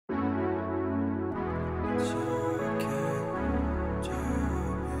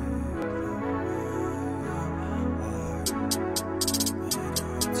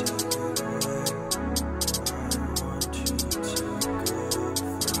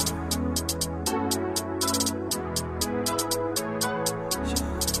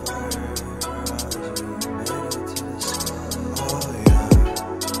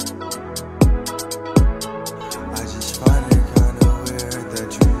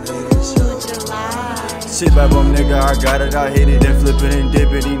Shit by bum nigga, I got it, I hit it, then flip it and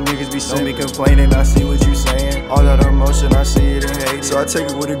dip it. These niggas be saying me complaining, I see what you saying. All that emotion, I see it and hate it. So I take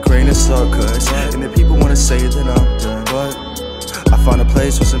it with a grain of salt, cuz and if people wanna say it, then I'm done. But I found a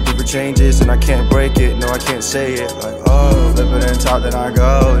place with some different changes, and I can't break it, no I can't say it. Like, oh, flipping and talk, then I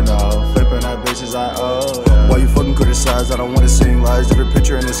go, no, flipping at bitches I owe. Why you fucking criticize, I don't wanna sing lies. Different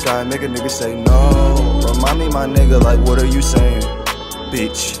picture in the sky, make a nigga say no. Remind me my nigga, like what are you saying,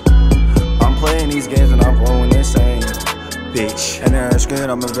 bitch? I'm playing these games and I'm going insane, bitch. And they're asking,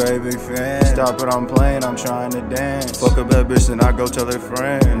 I'm a very big fan. Stop it, I'm playing, I'm trying to dance. Fuck a bad bitch and I go tell her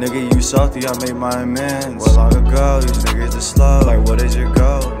friend. Nigga, you salty, I made my amends. Well, long ago, these niggas are slow. Like, what is your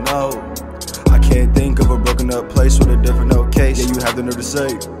goal? No, I can't think of a broken up place with a different note case. Yeah, you have the nerve to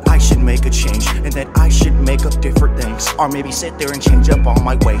say I should make a change, and that I should make up different things. Or maybe sit there and change up all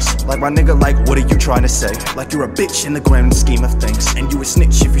my ways. Like my nigga, like what are you trying to say? Like you're a bitch in the grand scheme of things, and you would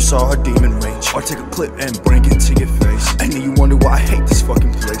snitch if you saw a demon rage. Or take a clip and bring it to your face, and then you wonder why I hate this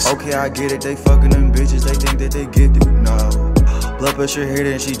fucking place. Okay, I get it, they fucking them bitches, they think that they gifted, no. Blood pressure hit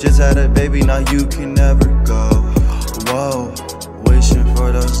and she just had a baby, now you can never go. Whoa, wishing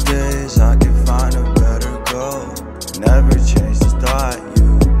for those days I can find a better goal. Never change the thought,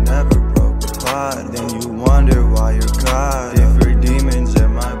 you never broke the plot. Then you wonder why you're caught. Different demons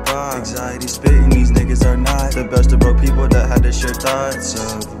in my body. Anxiety spitting, these niggas are not the best of broke people that had to share thoughts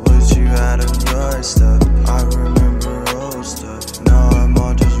of what you had of your stuff. I remember old stuff, now I'm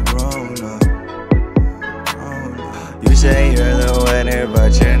all just grown up. You say you're the winner,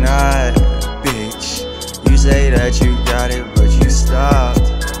 but you're not, bitch. You say that you got it, but you stopped,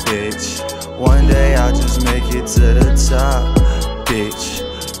 bitch. One day I'll just make it to the top, bitch.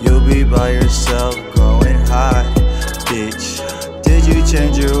 You'll be by yourself going high, bitch. Did you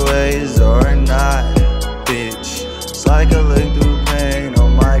change your ways or not, bitch? Cycling through pain, oh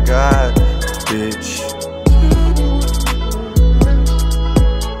my god, bitch.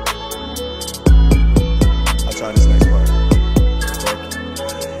 I'll try this next part.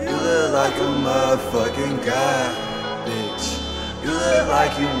 You look like a motherfucking god, bitch. You look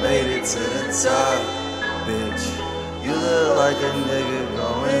like you made it to the top, bitch. You look like a nigga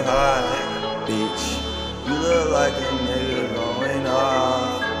going high, bitch. You look like a nigga going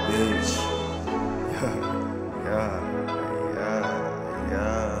off, bitch. Yeah.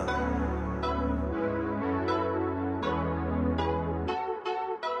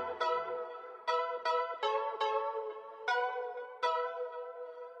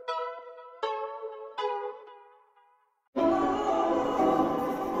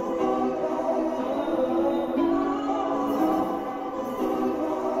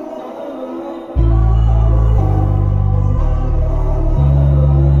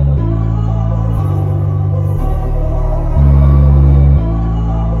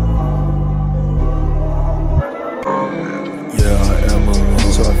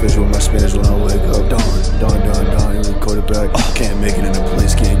 Spanish when I wake up. Dawn, you record it back. Can't make it in the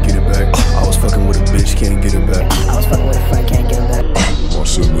place, can't get it back. I was fucking with a bitch, can't get it back. I was fucking with a friend, can't get it back. My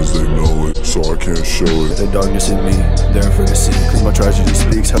siblings, they know it, so I can't show it. The darkness in me, they're afraid to see. Cause my tragedy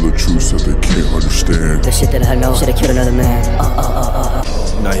speaks how the truth that they can't understand. The shit that I know should've killed another man.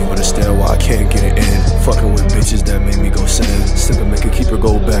 Now you understand why I can't get it in. Fucking with bitches that made me go sin. Simply make a keeper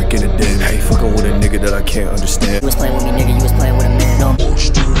go back in the den. Hey, fucking with a nigga that I can't understand. You was playing with me, nigga, you was playing with a man. No.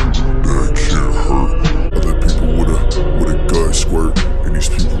 That can't hurt. Other people with a gun squirt, and these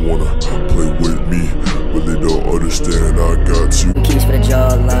people wanna play with me, but they don't understand I got you. Keys for the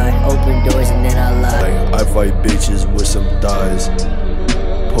jawline, open doors and then I lie. I fight bitches with some thighs.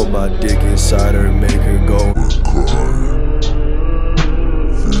 Put my dick inside her and make her go and cry.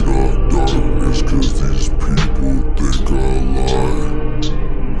 Feed on darkness cause these people think I lie.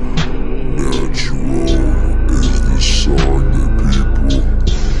 Natural is the song that people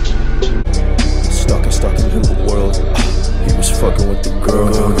stuck in the world. He was fucking with the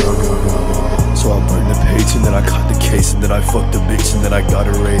girl. So I burned the page and then I caught the case, and then I fucked the bitch and then I got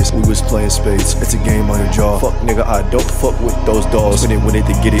her raised. We was playing spades, it's a game on your jaw. Fuck nigga, I don't fuck with those dolls. When they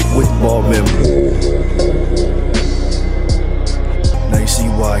to get it with ball men. Now you see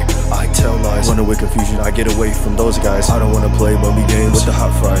why I tell lies. Runaway confusion, I get away from those guys. I don't wanna play bummy games with the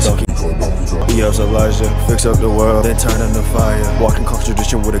hot fries. helps Elijah fix up the world, then turn into fire. Walking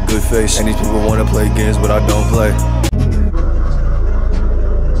contradiction with a good face, and these people wanna play games, but I don't play.